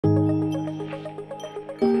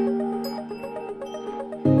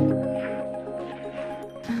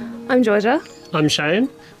I'm Georgia. I'm Shane.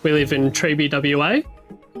 We live in Treeby, WA.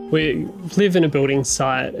 We live in a building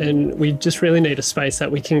site and we just really need a space that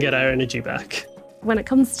we can get our energy back. When it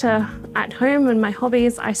comes to at home and my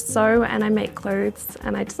hobbies, I sew and I make clothes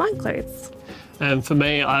and I design clothes. And for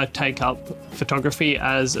me, I take up photography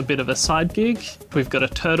as a bit of a side gig. We've got a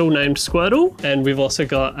turtle named Squirtle and we've also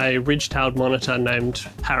got a ridge-tailed monitor named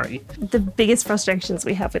Harry. The biggest frustrations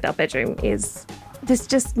we have with our bedroom is there's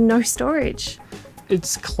just no storage.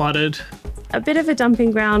 It's cluttered. A bit of a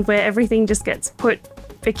dumping ground where everything just gets put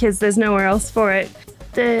because there's nowhere else for it.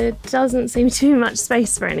 There doesn't seem to be much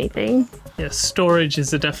space for anything. Yes, storage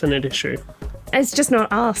is a definite issue. It's just not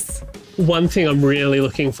us. One thing I'm really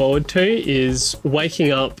looking forward to is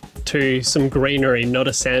waking up to some greenery, not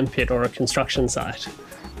a sandpit or a construction site.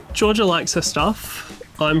 Georgia likes her stuff.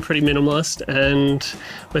 I'm pretty minimalist and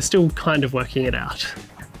we're still kind of working it out.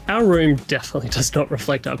 Our room definitely does not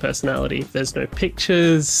reflect our personality. There's no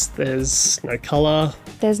pictures, there's no colour.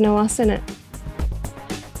 There's no us in it.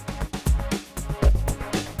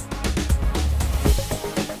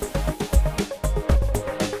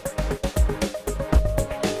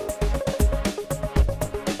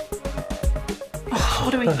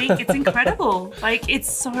 What do we think? It's incredible. Like,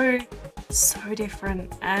 it's so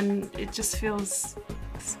different and it just feels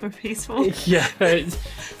so peaceful. Yeah,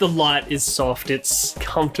 the light is soft, it's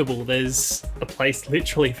comfortable, there's a place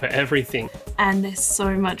literally for everything. And there's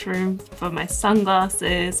so much room for my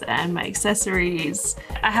sunglasses and my accessories.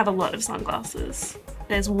 I have a lot of sunglasses.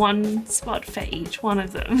 There's one spot for each one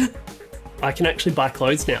of them. I can actually buy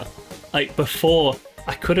clothes now. Like before,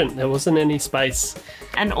 I couldn't, there wasn't any space.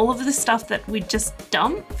 And all of the stuff that we just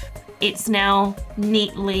dump, it's now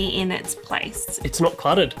neatly in its place. It's not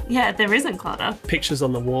cluttered. Yeah, there isn't clutter. Pictures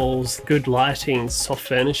on the walls, good lighting, soft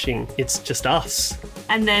furnishing. It's just us.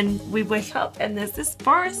 And then we wake up and there's this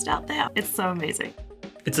forest out there. It's so amazing.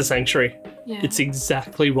 It's a sanctuary. Yeah. It's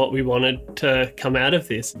exactly what we wanted to come out of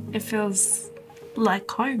this. It feels like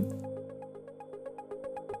home.